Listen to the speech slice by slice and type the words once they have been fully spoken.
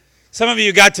Some of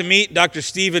you got to meet Dr.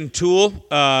 Stephen Toole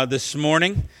this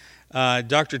morning.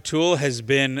 Dr. Toole has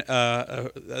been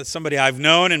somebody I've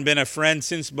known and been a friend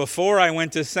since before I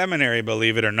went to seminary,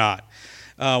 believe it or not.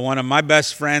 One of my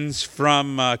best friends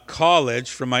from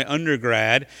college, from my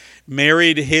undergrad,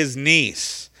 married his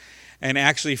niece and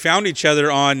actually found each other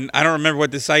on, I don't remember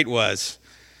what the site was.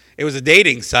 It was a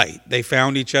dating site. They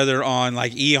found each other on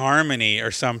like eHarmony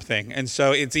or something. And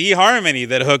so it's eHarmony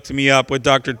that hooked me up with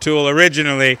Dr. Toole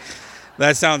originally.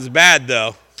 That sounds bad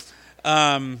though.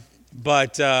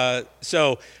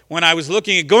 So when I was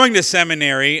looking at going to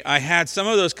seminary, I had some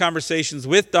of those conversations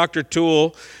with Dr.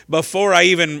 Toole before I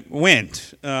even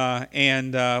went.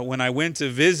 When I went to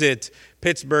visit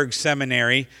Pittsburgh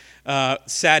Seminary,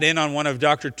 sat in on one of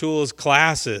Dr. Toole's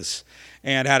classes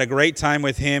and had a great time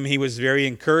with him. He was very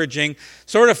encouraging.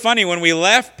 Sort of funny, when we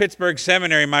left Pittsburgh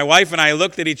Seminary, my wife and I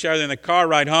looked at each other in the car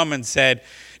ride home and said,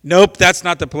 nope, that's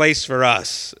not the place for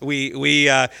us. We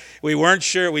weren't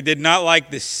sure. We did not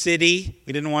like the city.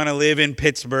 We didn't want to live in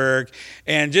Pittsburgh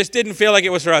and just didn't feel like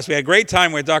it was for us. We had a great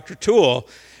time with Dr. Toole,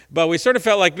 but we sort of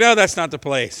felt like, no, that's not the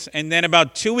place. And then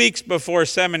about 2 weeks before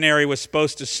seminary was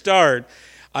supposed to start,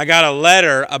 I got a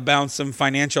letter about some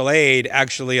financial aid,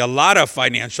 actually a lot of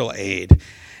financial aid.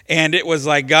 And it was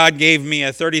like God gave me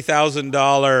a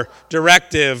 $30,000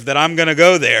 directive that I'm going to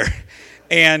go there.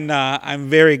 And I'm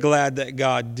very glad that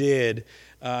God did.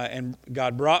 And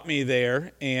God brought me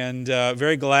there. And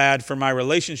very glad for my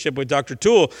relationship with Dr.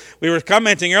 Toole. We were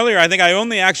commenting earlier, I think I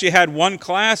only actually had one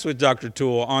class with Dr.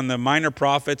 Toole on the Minor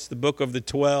Prophets, the Book of the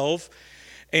 12.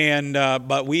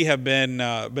 But we have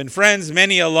been friends,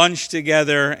 many a lunch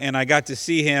together, and I got to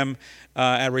see him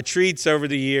at retreats over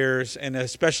the years, and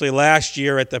especially last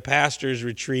year at the pastor's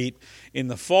retreat in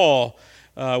the fall,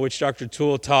 which Dr.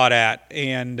 Toole taught at.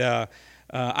 And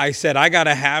I said, I got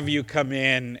to have you come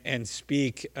in and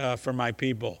speak for my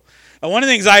people. One of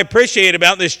the things I appreciate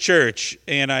about this church,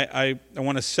 and I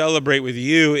want to celebrate with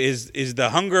you, is the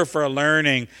hunger for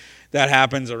learning that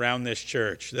happens around this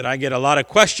church. That I get a lot of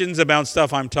questions about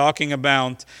stuff I'm talking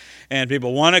about, and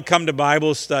people want to come to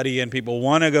Bible study, and people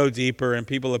want to go deeper, and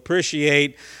people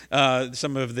appreciate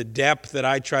some of the depth that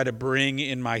I try to bring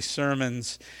in my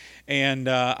sermons. And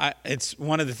it's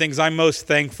one of the things I'm most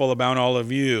thankful about all of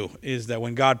you, is that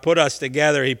when God put us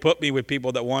together, He put me with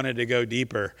people that wanted to go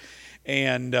deeper.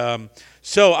 And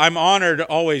so I'm honored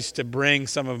always to bring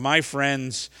some of my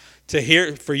friends to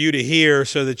hear, for you to hear,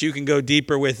 so that you can go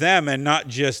deeper with them and not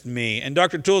just me. And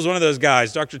Dr. Toole is one of those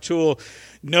guys. Dr. Toole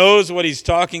knows what he's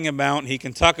talking about. He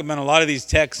can talk about a lot of these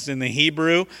texts in the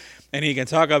Hebrew, and he can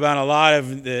talk about a lot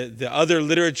of the other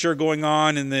literature going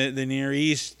on in the Near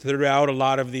East throughout a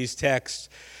lot of these texts.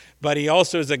 But he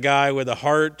also is a guy with a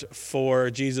heart for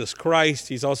Jesus Christ.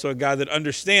 He's also a guy that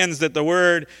understands that the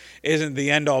Word isn't the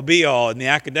end-all, be-all, and the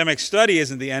academic study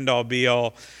isn't the end-all,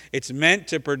 be-all. It's meant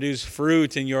to produce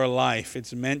fruit in your life.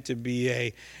 It's meant to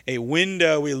be a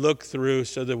window we look through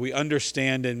so that we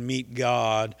understand and meet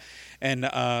God. And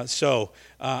so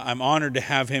I'm honored to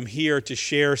have him here to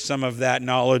share some of that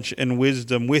knowledge and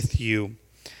wisdom with you.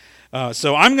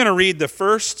 So I'm going to read the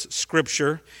first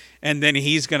scripture, and then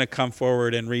he's going to come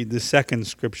forward and read the second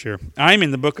scripture. I'm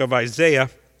in the book of Isaiah,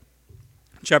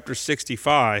 chapter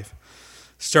 65,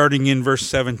 starting in verse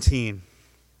 17.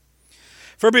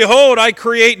 For behold, I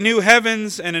create new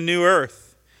heavens and a new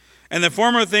earth, and the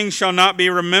former things shall not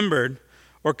be remembered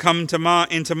or come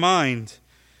into mind.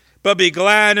 But be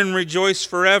glad and rejoice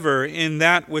forever in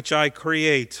that which I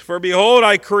create. For behold,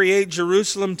 I create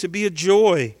Jerusalem to be a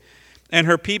joy, and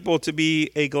her people to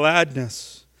be a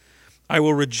gladness. I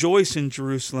will rejoice in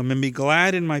Jerusalem and be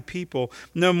glad in my people.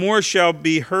 No more shall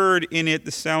be heard in it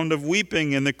the sound of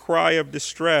weeping and the cry of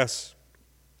distress.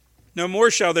 No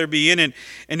more shall there be in it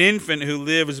an infant who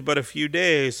lives but a few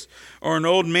days, or an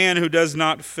old man who does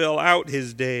not fill out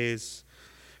his days.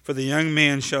 For the young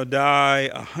man shall die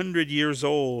 100 years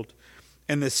old,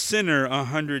 and the sinner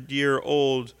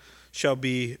 100-year-old shall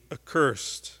be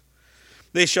accursed.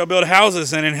 They shall build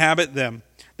houses and inhabit them.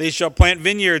 They shall plant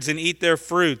vineyards and eat their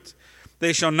fruit.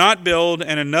 They shall not build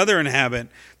and another inhabit.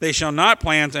 They shall not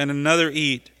plant and another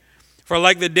eat. For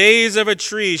like the days of a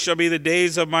tree shall be the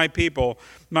days of my people.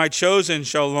 My chosen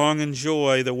shall long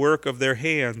enjoy the work of their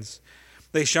hands.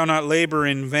 They shall not labor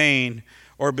in vain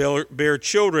or bear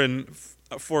children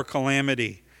for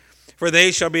calamity. For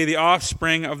they shall be the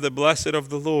offspring of the blessed of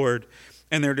the Lord,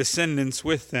 and their descendants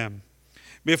with them.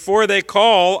 Before they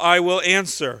call, I will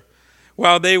answer.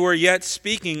 While they were yet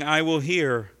speaking, I will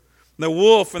hear. The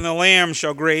wolf and the lamb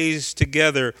shall graze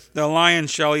together. The lion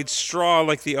shall eat straw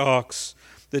like the ox.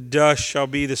 The dust shall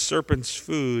be the serpent's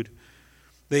food.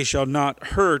 They shall not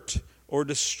hurt or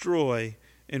destroy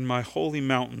in my holy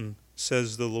mountain,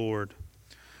 says the Lord.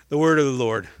 The word of the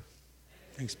Lord.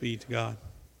 Thanks be to God.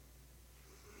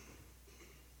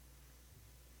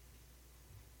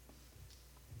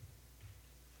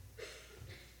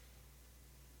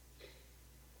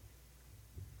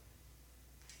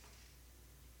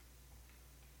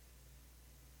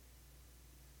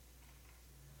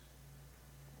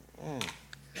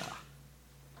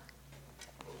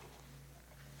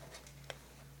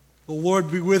 The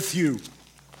Lord be with you.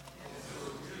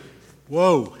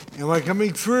 Whoa, am I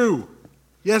coming through?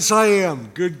 Yes, I am.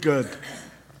 Good, good.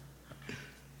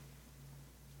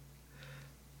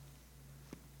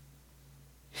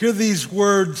 Hear these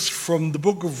words from the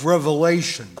book of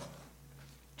Revelation,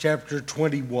 chapter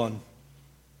 21.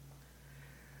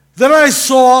 Then I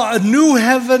saw a new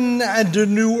heaven and a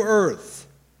new earth.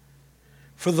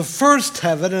 For the first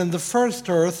heaven and the first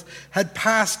earth had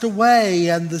passed away,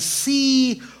 and the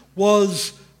sea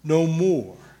was no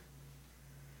more.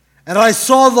 And I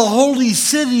saw the holy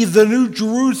city, the new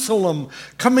Jerusalem,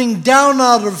 coming down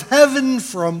out of heaven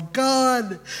from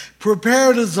God,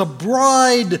 prepared as a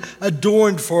bride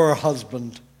adorned for her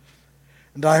husband.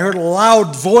 And I heard a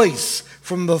loud voice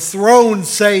from the throne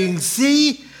saying,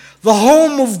 "See, the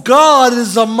home of God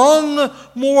is among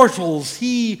mortals.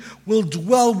 He will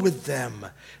dwell with them.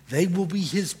 They will be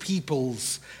his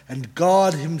peoples, and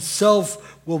God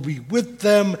himself will be with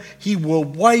them. He will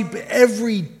wipe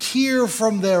every tear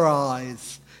from their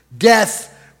eyes.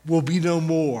 Death will be no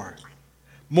more.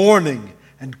 Mourning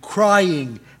and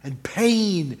crying and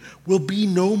pain will be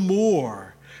no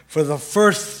more, for the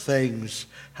first things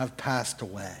have passed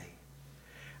away."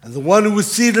 And the one who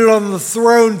was seated on the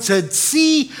throne said,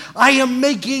 "See, I am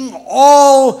making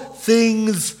all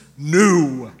things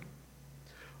new."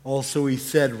 Also he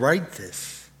said, "Write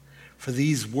this, for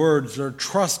these words are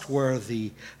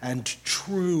trustworthy and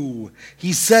true."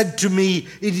 He said to me,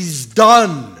 "It is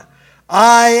done.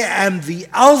 I am the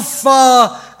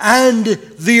Alpha and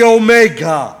the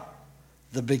Omega,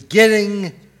 the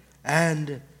beginning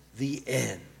and the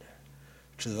end.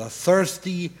 To the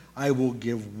thirsty I will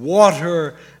give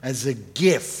water as a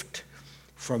gift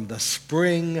from the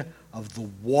spring of the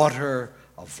water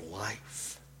of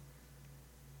life."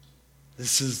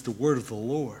 This is the word of the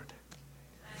Lord.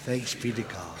 Thanks be to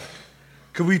God.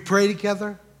 Could we pray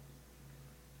together?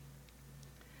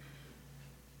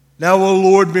 Now, O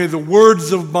Lord, may the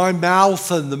words of my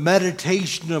mouth and the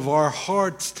meditation of our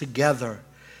hearts together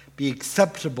be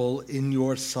acceptable in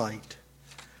your sight.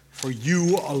 For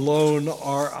you alone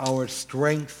are our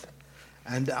strength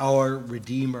and our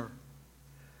Redeemer.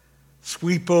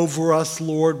 Sweep over us,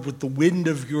 Lord, with the wind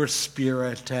of your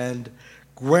Spirit, and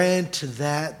grant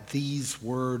that these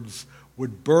words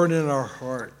would burn in our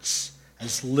hearts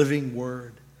as living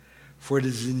word. For it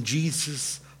is in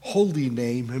Jesus' holy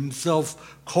name,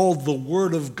 himself called the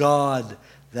Word of God,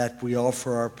 that we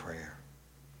offer our prayer.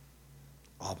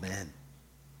 Amen.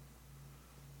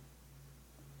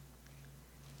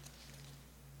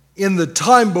 In the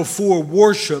time before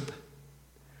worship,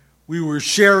 we were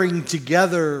sharing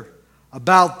together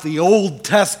about the Old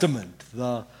Testament,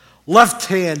 the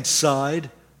left-hand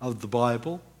side of the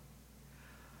Bible.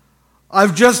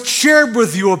 I've just shared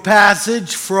with you a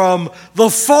passage from the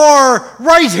far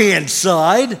right-hand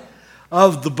side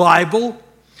of the Bible,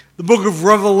 the book of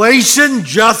Revelation,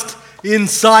 just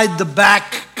inside the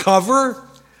back cover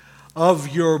of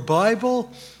your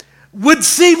Bible. Would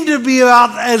seem to be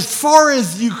about as far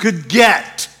as you could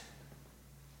get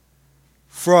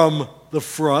from the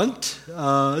front.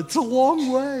 It's a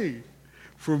long way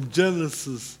from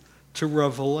Genesis to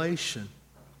Revelation.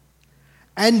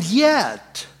 And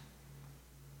yet,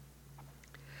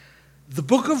 the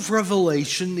book of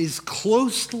Revelation is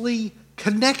closely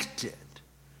connected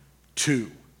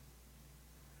to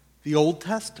the Old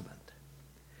Testament.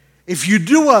 If you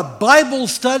do a Bible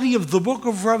study of the book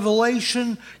of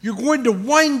Revelation, you're going to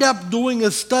wind up doing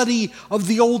a study of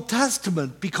the Old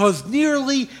Testament, because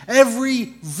nearly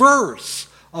every verse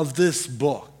of this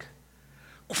book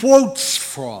quotes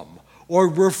from or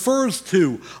refers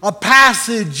to a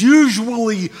passage,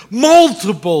 usually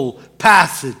multiple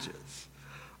passages,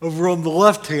 over on the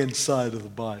left-hand side of the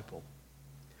Bible.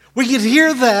 We could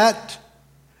hear that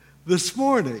this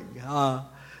morning.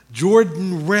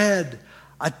 Jordan read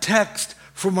a text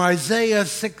from Isaiah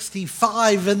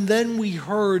 65, and then we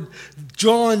heard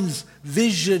John's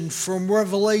vision from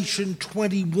Revelation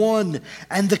 21,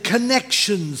 and the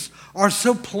connections are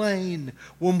so plain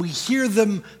when we hear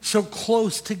them so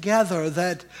close together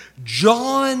that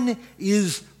John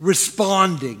is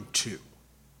responding to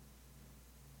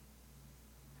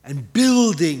and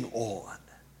building on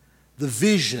the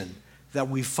vision that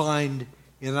we find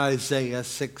in Isaiah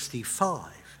 65.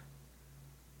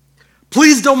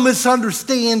 Please don't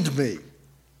misunderstand me.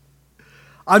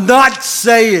 I'm not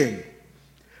saying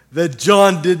that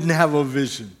John didn't have a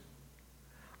vision.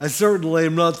 I certainly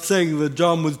am not saying that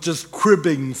John was just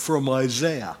cribbing from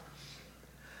Isaiah.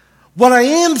 What I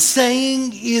am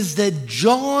saying is that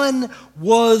John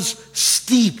was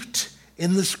steeped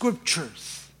in the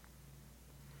Scriptures,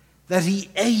 that he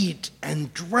ate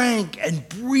and drank and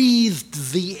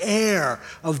breathed the air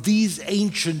of these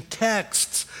ancient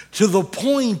texts to the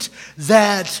point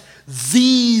that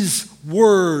these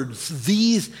words,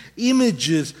 these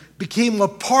images became a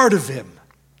part of him.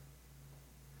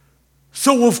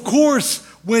 So, of course,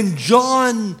 when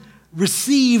John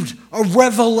received a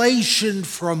revelation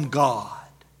from God,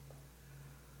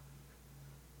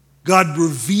 God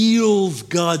reveals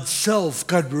God's self,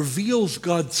 God reveals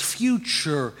God's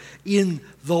future in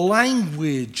the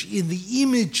language, in the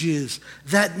images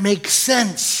that make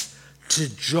sense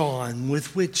to John,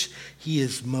 with which he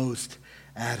is most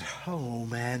at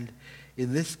home, and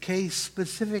in this case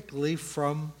specifically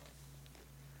from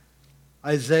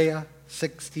Isaiah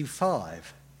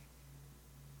 65.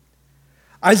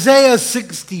 Isaiah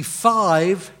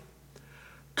 65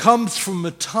 comes from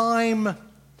a time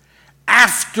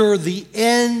after the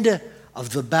end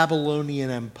of the Babylonian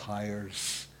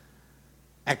Empire's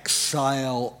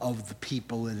exile of the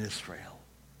people in Israel.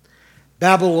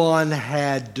 Babylon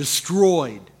had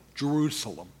destroyed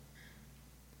Jerusalem,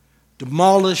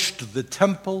 demolished the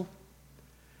temple.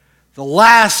 The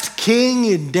last king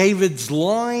in David's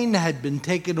line had been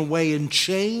taken away in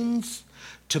chains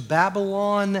to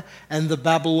Babylon, and the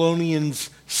Babylonians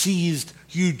seized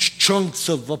huge chunks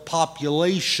of the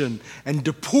population and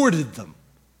deported them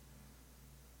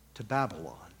to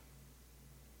Babylon.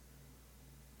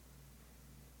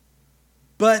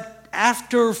 But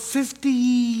after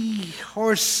 50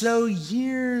 or so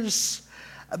years,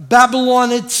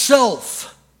 Babylon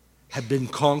itself had been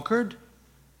conquered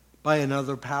by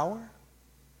another power,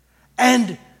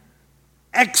 and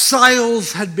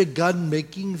exiles had begun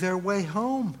making their way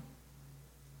home.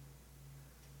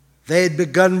 They had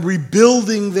begun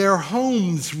rebuilding their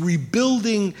homes,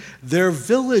 rebuilding their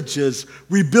villages,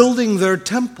 rebuilding their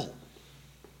temple,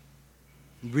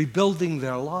 rebuilding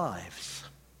their lives.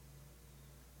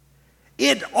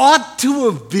 It ought to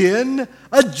have been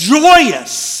a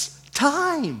joyous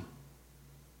time.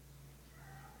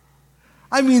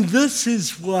 I mean, this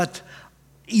is what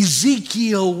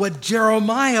Ezekiel, what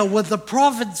Jeremiah, what the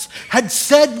prophets had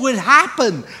said would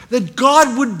happen, that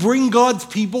God would bring God's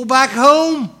people back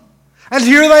home. And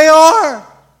here they are.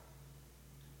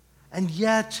 And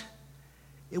yet,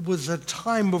 it was a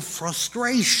time of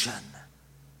frustration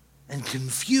and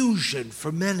confusion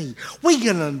for many. We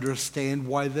can understand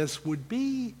why this would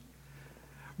be.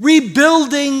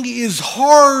 Rebuilding is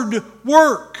hard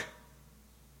work,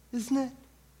 isn't it?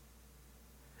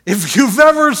 If you've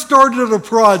ever started a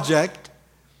project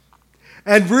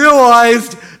and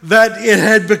realized that it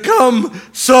had become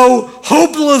so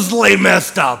hopelessly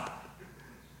messed up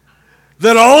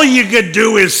that all you could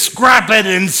do is scrap it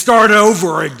and start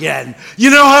over again,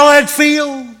 you know how that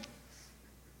feels?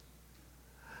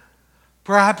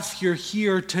 Perhaps you're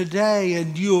here today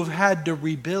and you have had to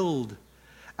rebuild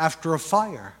after a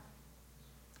fire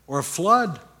or a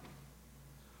flood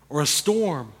or a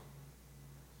storm.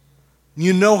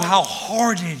 You know how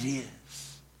hard it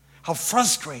is, how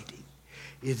frustrating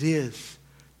it is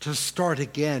to start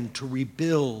again, to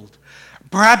rebuild.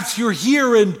 Perhaps you're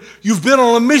here and you've been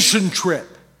on a mission trip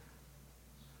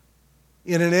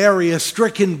in an area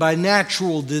stricken by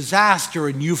natural disaster,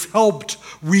 and you've helped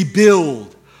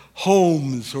rebuild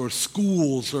homes or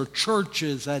schools or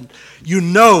churches, and you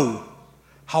know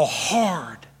how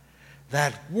hard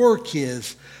that work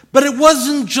is. But it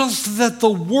wasn't just that the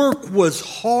work was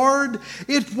hard,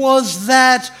 it was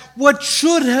that what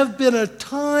should have been a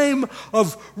time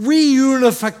of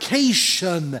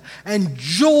reunification and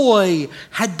joy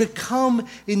had become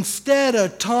instead a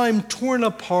time torn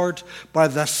apart by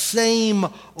the same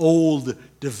old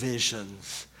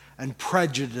divisions and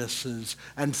prejudices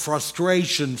and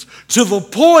frustrations, to the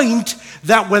point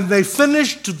that when they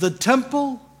finished the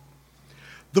temple,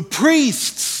 the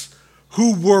priests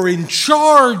who were in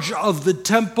charge of the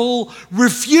temple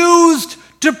refused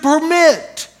to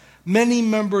permit many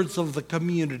members of the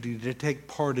community to take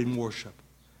part in worship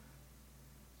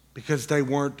because they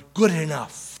weren't good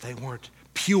enough, they weren't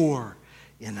pure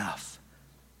enough.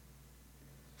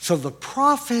 So the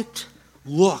prophet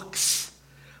looks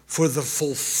for the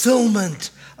fulfillment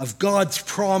of God's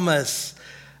promise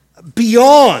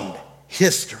beyond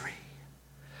history.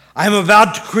 I am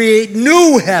about to create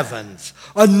new heavens,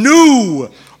 a new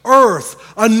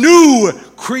earth, a new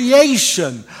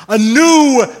creation, a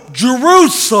new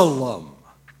Jerusalem,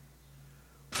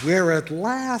 where at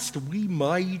last we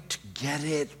might get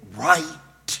it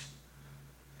right.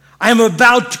 I am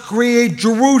about to create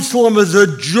Jerusalem as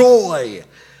a joy,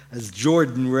 as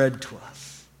Jordan read to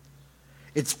us.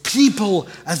 Its people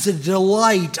as a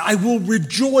delight. I will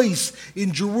rejoice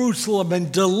in Jerusalem and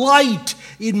delight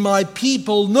in my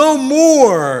people. No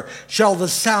more shall the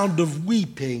sound of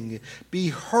weeping be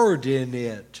heard in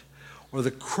it, or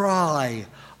the cry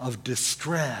of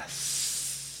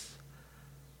distress.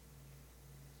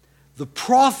 The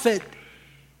prophet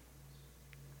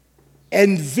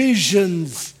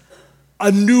envisions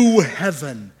a new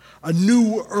heaven, a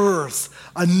new earth,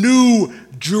 a new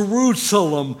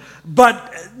Jerusalem.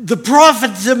 But the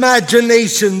prophet's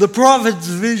imagination, the prophet's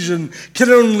vision can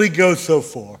only go so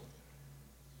far.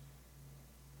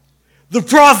 The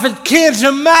prophet can't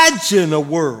imagine a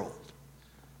world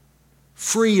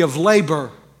free of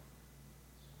labor,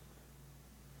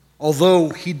 although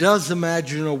he does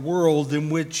imagine a world in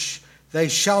which they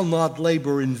shall not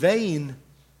labor in vain.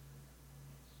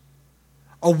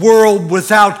 A world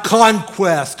without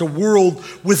conquest, a world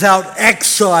without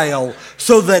exile,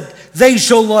 so that they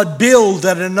shall not build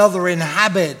and another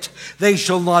inhabit, they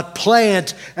shall not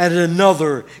plant and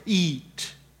another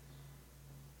eat.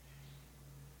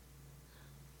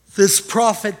 This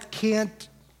prophet can't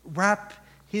wrap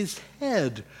his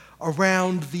head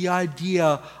around the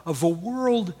idea of a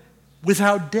world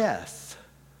without death.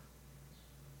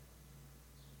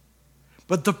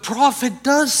 But the prophet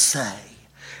does say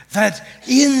that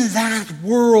in that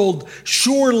world,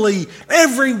 surely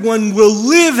everyone will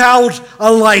live out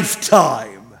a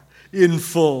lifetime in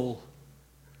full.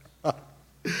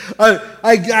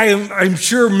 I'm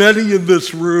sure many in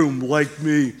this room, like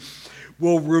me,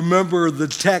 will remember the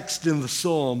text in the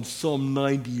Psalm, Psalm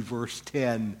 90, verse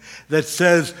 10, that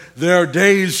says, "Their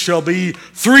days shall be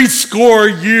 80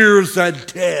 years and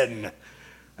 10."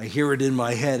 I hear it in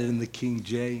my head in the King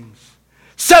James.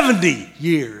 70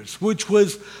 years, which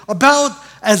was about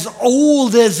as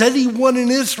old as anyone in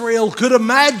Israel could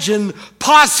imagine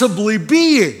possibly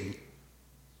being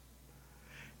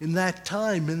in that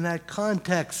time, in that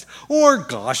context. Or,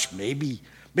 gosh, maybe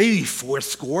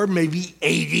 80, maybe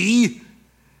 80.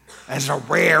 As a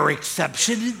rare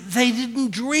exception, they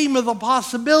didn't dream of the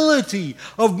possibility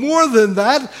of more than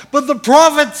that. But the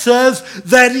prophet says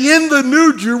that in the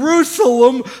New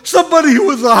Jerusalem, somebody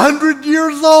who is 100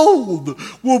 years old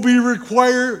will be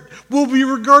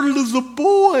regarded as a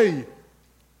boy,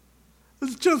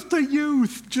 as just a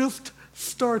youth, just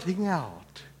starting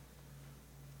out.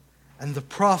 And the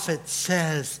prophet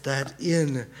says that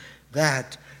in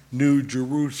that New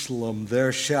Jerusalem,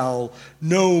 there shall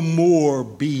no more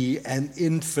be an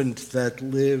infant that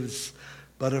lives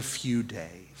but a few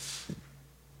days.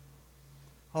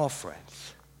 Oh,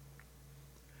 friends,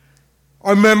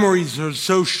 our memories are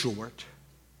so short,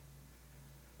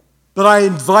 but I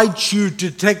invite you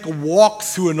to take a walk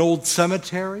through an old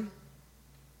cemetery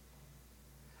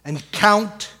and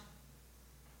count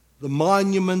the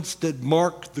monuments that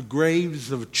mark the graves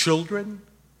of children,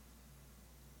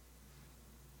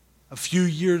 a few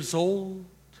years old,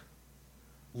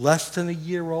 less than a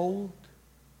year old.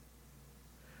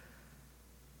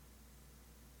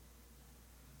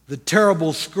 The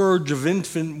terrible scourge of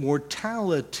infant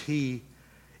mortality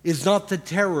is not the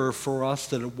terror for us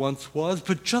that it once was,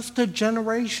 but just a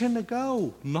generation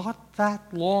ago, not that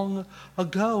long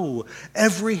ago.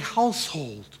 Every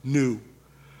household knew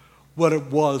what it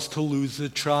was to lose a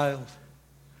child.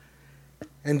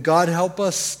 And God help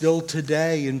us still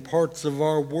today in parts of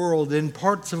our world, in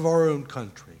parts of our own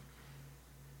country.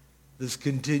 This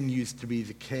continues to be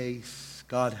the case.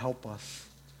 God help us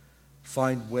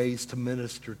find ways to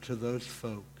minister to those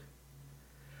folk.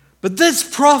 But this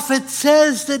prophet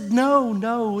says that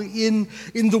no, in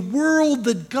the world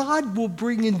that God will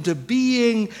bring into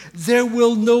being, there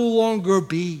will no longer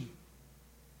be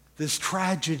this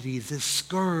tragedy, this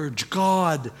scourge.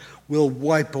 God will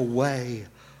wipe away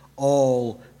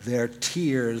all their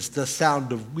tears. The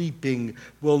sound of weeping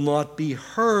will not be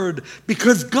heard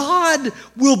because God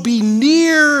will be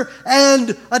near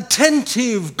and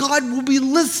attentive. God will be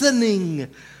listening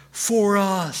for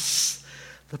us.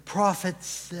 The prophet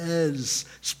says,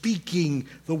 speaking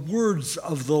the words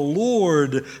of the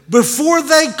Lord, before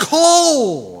they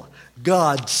call,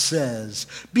 God says,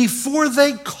 before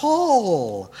they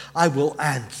call, I will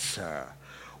answer.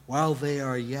 While they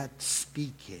are yet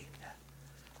speaking,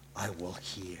 I will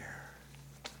hear.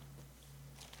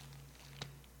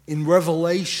 In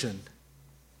Revelation,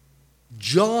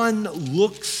 John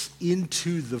looks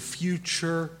into the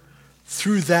future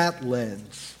through that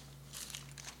lens,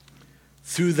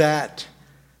 through that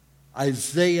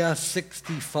Isaiah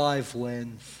 65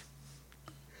 lens.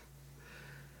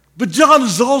 But John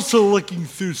is also looking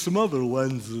through some other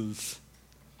lenses.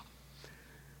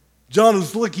 John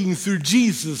is looking through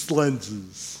Jesus'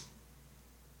 lenses.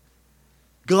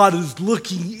 John is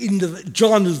looking into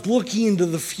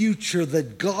the future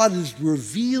that God is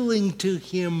revealing to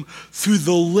him through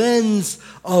the lens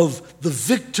of the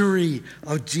victory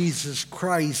of Jesus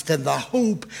Christ and the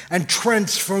hope and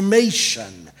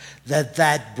transformation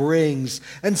that brings.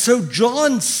 And so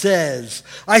John says,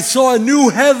 I saw a new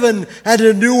heaven and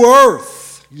a new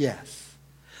earth. Yes.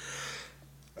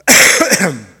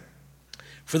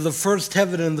 For the first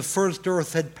heaven and the first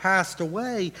earth had passed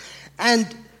away,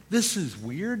 and this is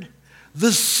weird,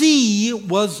 the sea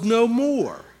was no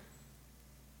more.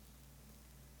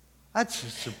 That's a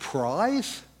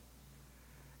surprise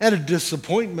and a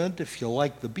disappointment if you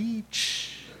like the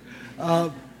beach.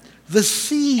 The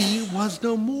sea was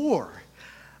no more.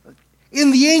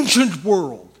 In the ancient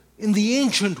world,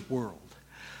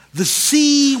 the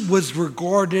sea was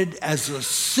regarded as a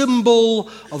symbol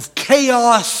of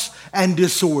chaos and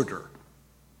disorder.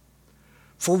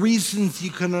 For reasons you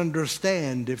can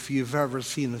understand if you've ever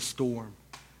seen a storm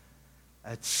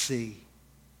at sea.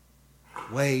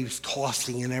 Waves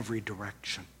tossing in every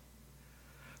direction.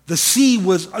 The sea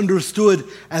was understood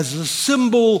as a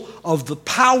symbol of the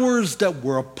powers that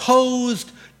were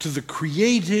opposed to the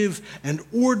creative and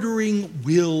ordering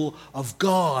will of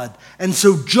God. And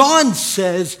so John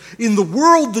says, in the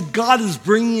world that God is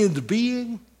bringing into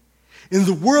being, in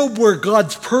the world where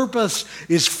God's purpose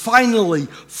is finally,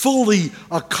 fully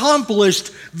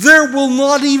accomplished, there will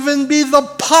not even be the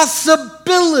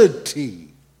possibility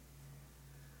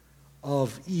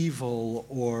of evil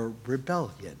or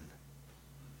rebellion.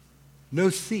 No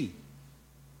sea,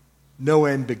 no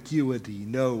ambiguity,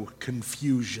 no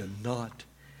confusion, not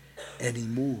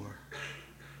anymore.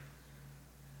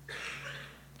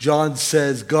 John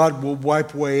says God will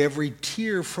wipe away every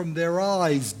tear from their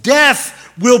eyes.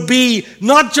 Death will be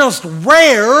not just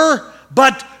rare,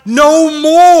 but no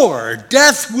more.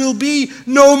 Death will be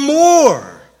no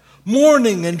more.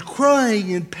 Mourning and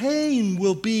crying and pain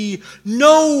will be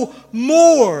no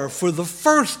more. For the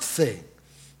first things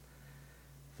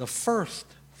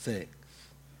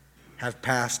have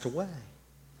passed away.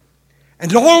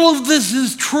 And all of this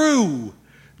is true.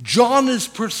 John is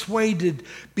persuaded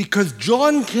because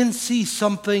John can see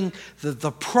something that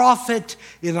the prophet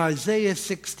in Isaiah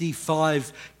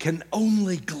 65 can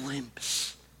only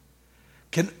glimpse,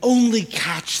 can only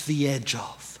catch the edge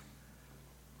of.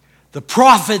 The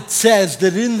prophet says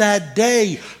that in that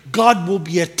day, God will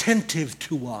be attentive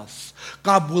to us.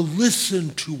 God will listen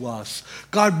to us.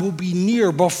 God will be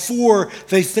near. Before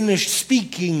they finish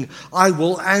speaking, I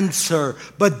will answer.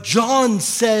 But John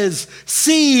says,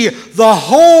 see, the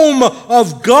home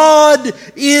of God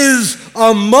is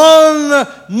among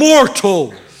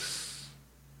mortals.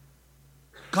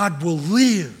 God will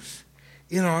live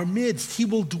in our midst. He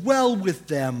will dwell with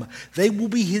them. They will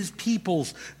be his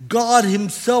peoples. God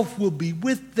himself will be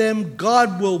with them.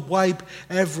 God will wipe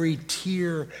every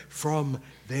tear from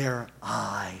their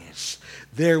eyes.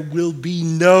 There will be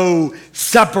no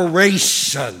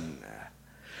separation,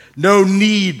 no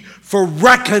need for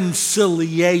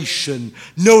reconciliation,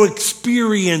 no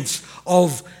experience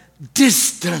of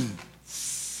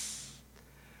distance.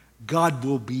 God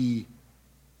will be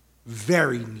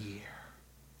very near,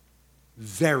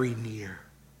 very near.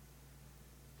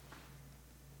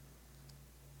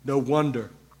 No wonder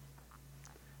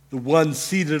the one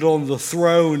seated on the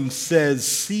throne says,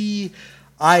 see,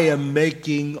 I am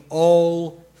making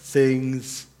all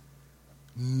things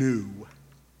new.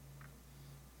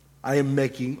 I am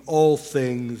making all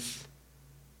things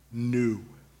new.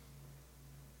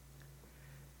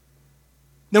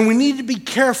 Now we need to be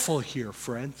careful here,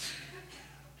 friends.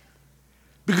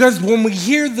 Because when we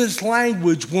hear this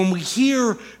language, when we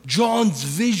hear John's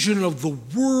vision of the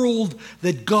world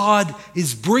that God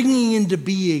is bringing into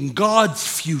being, God's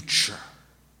future,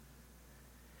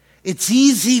 it's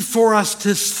easy for us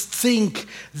to think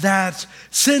that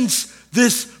since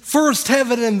this first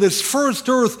heaven and this first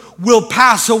earth will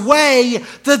pass away,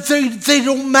 that they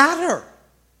don't matter,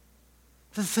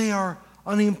 that they are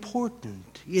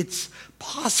unimportant. It's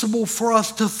possible for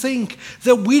us to think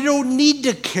that we don't need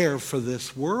to care for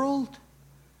this world.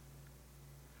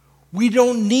 We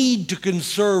don't need to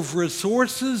conserve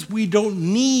resources. We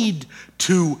don't need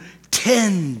to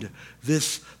tend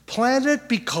this planet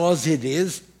because it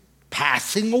is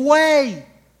passing away.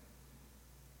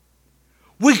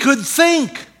 We could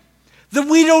think that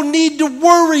we don't need to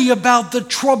worry about the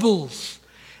troubles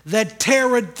that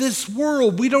tear at this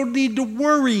world. We don't need to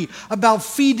worry about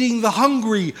feeding the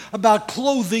hungry, about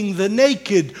clothing the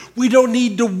naked. We don't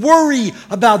need to worry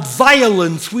about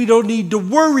violence. We don't need to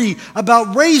worry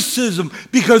about racism,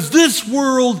 because this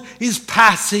world is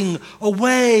passing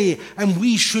away, and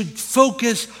we should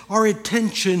focus our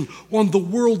attention on the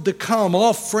world to come.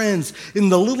 Oh, friends, in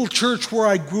the little church where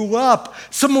I grew up,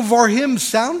 some of our hymns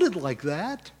sounded like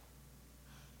that.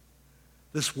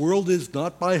 This world is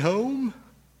not my home.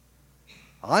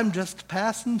 I'm just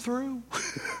passing through.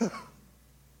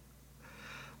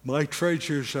 My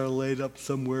treasures are laid up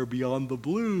somewhere beyond the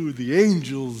blue. The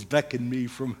angels beckon me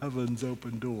from heaven's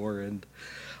open door, and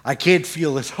I can't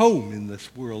feel at home in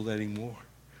this world anymore.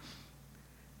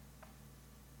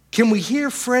 Can we hear,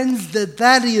 friends,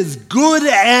 that is good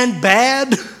and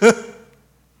bad?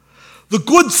 The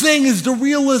good thing is the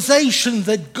realization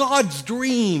that God's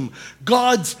dream,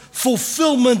 God's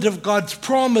fulfillment of God's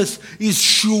promise is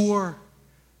sure.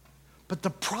 But the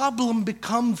problem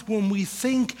becomes when we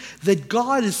think that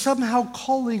God is somehow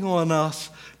calling on us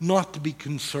not to be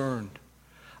concerned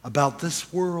about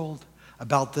this world,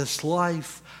 about this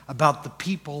life, about the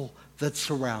people that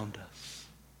surround us.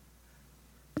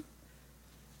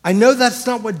 I know that's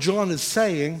not what John is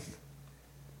saying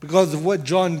because of what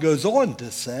John goes on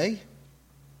to say.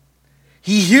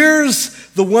 He hears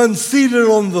the one seated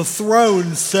on the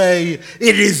throne say,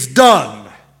 "It is done.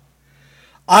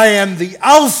 I am the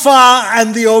Alpha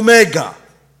and the Omega,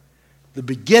 the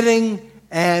beginning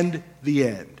and the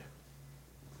end."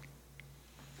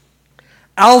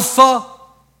 Alpha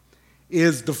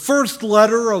is the first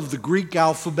letter of the Greek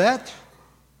alphabet.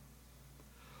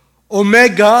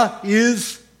 Omega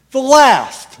is the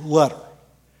last letter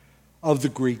of the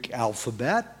Greek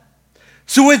alphabet.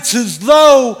 So it's as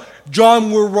though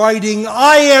John were writing,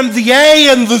 I am the A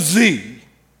and the Z.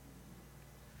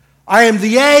 I am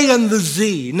the A and the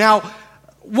Z. Now,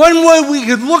 one way we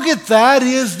could look at that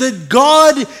is that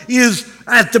God is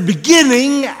at the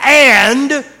beginning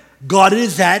and God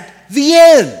is at the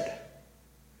end.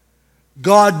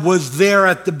 God was there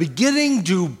at the beginning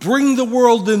to bring the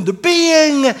world into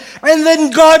being, and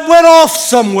then God went off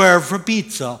somewhere for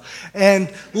pizza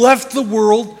and left the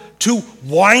world to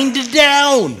wind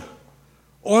down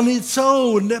on its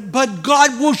own. But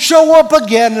God will show up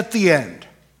again at the end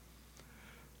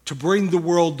to bring the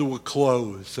world to a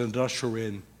close and usher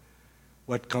in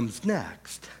what comes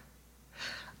next.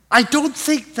 I don't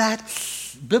think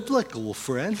that's biblical,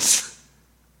 friends.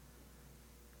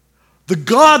 The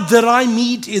God that I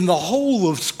meet in the whole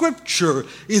of Scripture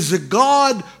is a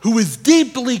God who is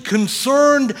deeply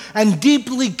concerned and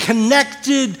deeply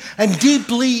connected and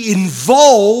deeply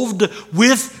involved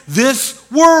with this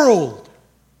world.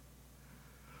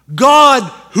 God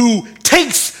who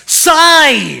takes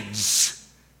sides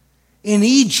in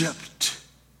Egypt.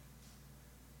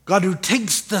 God who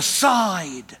takes the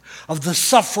side of the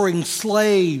suffering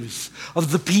slaves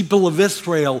of the people of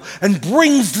Israel and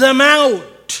brings them out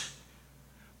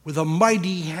with a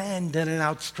mighty hand and an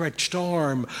outstretched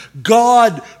arm.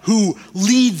 God who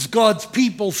leads God's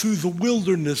people through the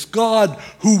wilderness. God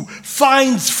who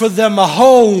finds for them a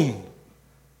home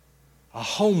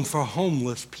for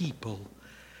homeless people.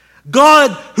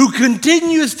 God who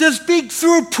continues to speak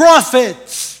through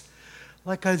prophets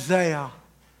like Isaiah,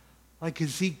 like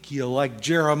Ezekiel, like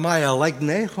Jeremiah, like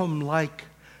Nahum, like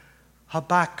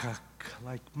Habakkuk,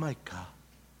 like Micah.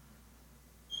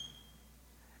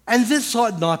 And this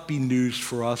ought not be news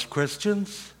for us,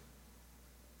 Christians.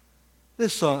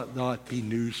 This ought not be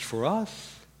news for us.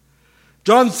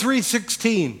 John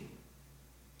 3:16,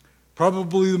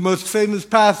 probably the most famous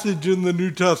passage in the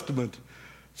New Testament,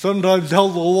 sometimes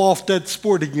held aloft at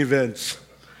sporting events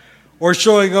or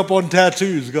showing up on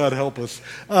tattoos, God help us.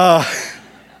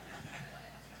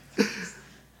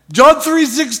 John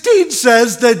 3:16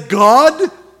 says that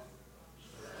God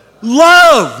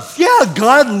loves. Yeah,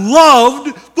 God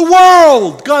loved the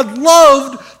world. God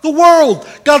loved the world.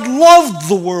 God loved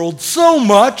the world so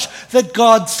much that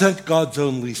God sent God's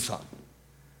only Son.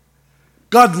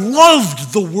 God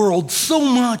loved the world so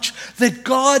much that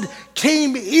God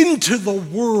came into the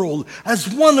world as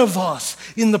one of us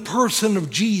in the person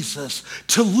of Jesus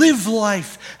to live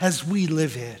life as we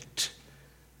live it.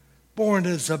 Born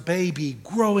as a baby,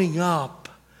 growing up,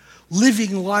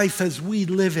 living life as we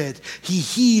live it. He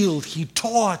healed, he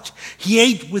taught, he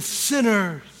ate with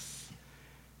sinners.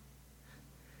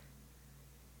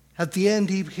 At the end,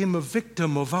 he became a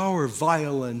victim of our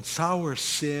violence, our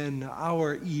sin,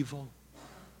 our evil.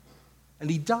 And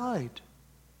he died.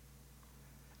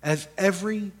 As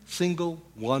every single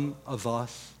one of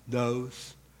us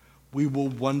knows, we will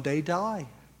one day die.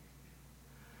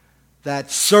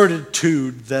 that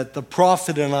certitude that the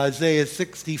prophet in Isaiah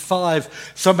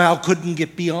 65 somehow couldn't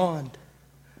get beyond.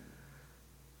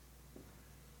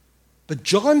 But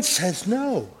John says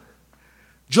no.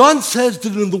 John says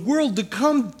that in the world to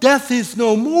come, death is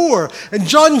no more. And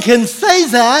John can say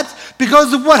that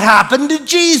because of what happened to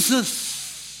Jesus.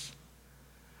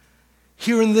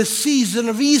 Here in this season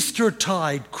of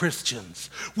Eastertide,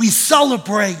 Christians, we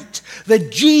celebrate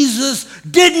that Jesus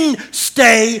didn't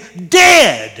stay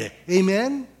dead.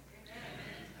 Amen?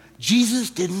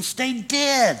 Jesus didn't stay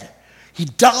dead. He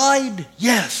died,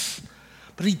 yes,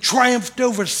 but he triumphed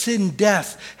over sin,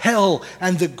 death, hell,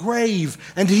 and the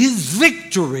grave. And his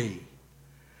victory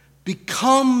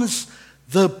becomes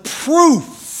the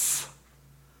proof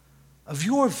of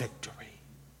your victory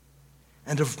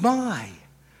and of my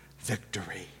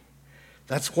victory.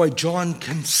 That's why John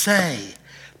can say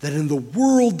that in the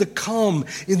world to come,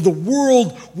 in the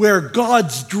world where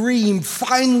God's dream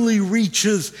finally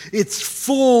reaches its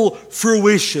full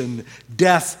fruition,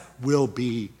 death will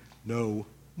be no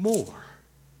more.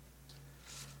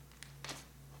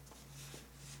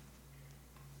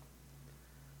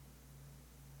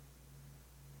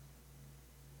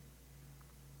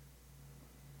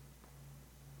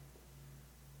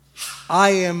 I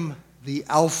am the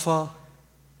Alpha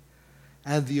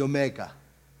and the Omega.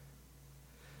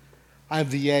 I am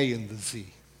the A and the Z.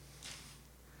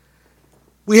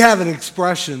 We have an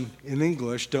expression in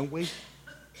English, don't we?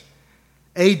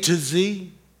 A to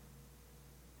Z.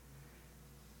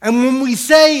 And when we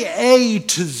say A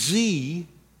to Z,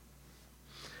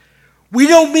 we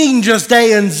don't mean just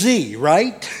A and Z,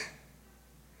 right?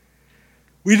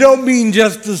 We don't mean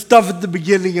just the stuff at the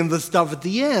beginning and the stuff at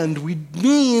the end. We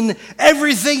mean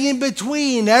everything in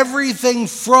between, everything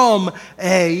from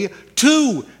A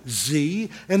to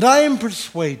Z. And I am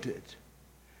persuaded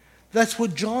that's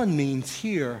what John means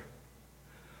here.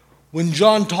 When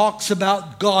John talks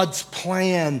about God's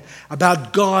plan,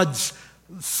 about God's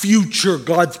future,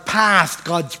 God's past,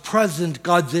 God's present,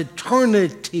 God's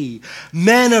eternity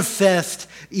manifest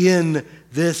in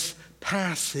this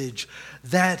passage,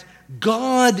 that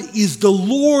God is the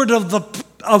Lord of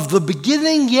the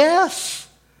beginning, yes,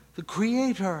 the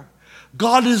Creator.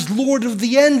 God is Lord of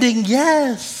the ending,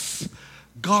 yes.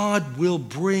 God will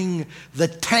bring the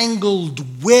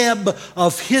tangled web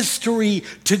of history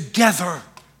together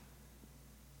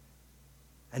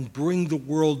and bring the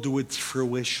world to its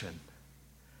fruition.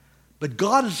 But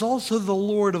God is also the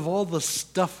Lord of all the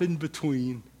stuff in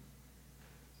between.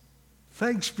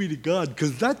 Thanks be to God,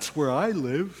 because that's where I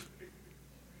live.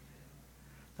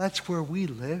 That's where we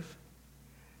live,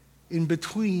 in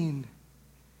between,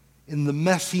 in the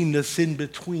messiness in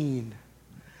between.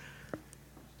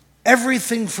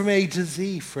 Everything from A to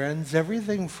Z, friends,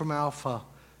 everything from Alpha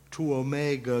to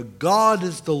Omega. God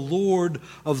is the Lord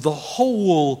of the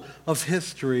whole of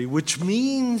history, which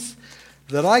means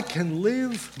that I can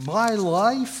live my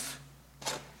life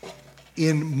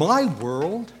in my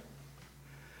world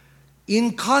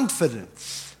in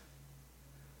confidence.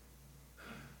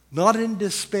 Not in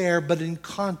despair, but in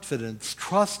confidence,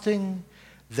 trusting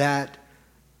that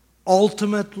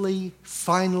ultimately,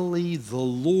 finally, the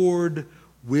Lord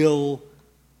will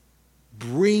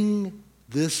bring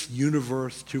this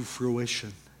universe to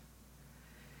fruition.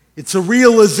 It's a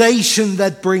realization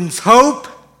that brings hope,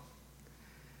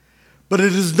 but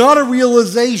it is not a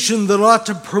realization that ought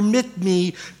to permit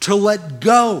me to let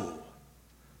go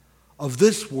of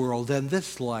this world and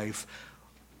this life.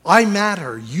 I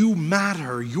matter, you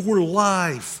matter, your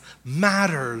life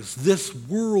matters, this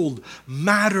world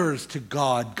matters to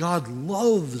God. God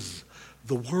loves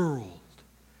the world.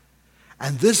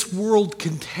 And this world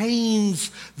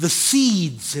contains the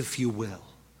seeds, if you will,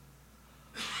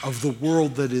 of the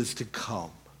world that is to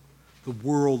come, the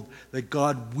world that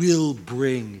God will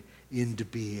bring into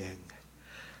being,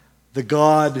 the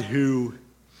God who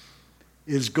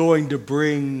is going to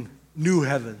bring new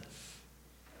heavens,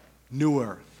 new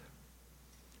earth,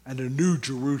 and a new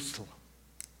Jerusalem.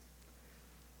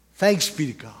 Thanks be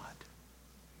to God.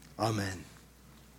 Amen.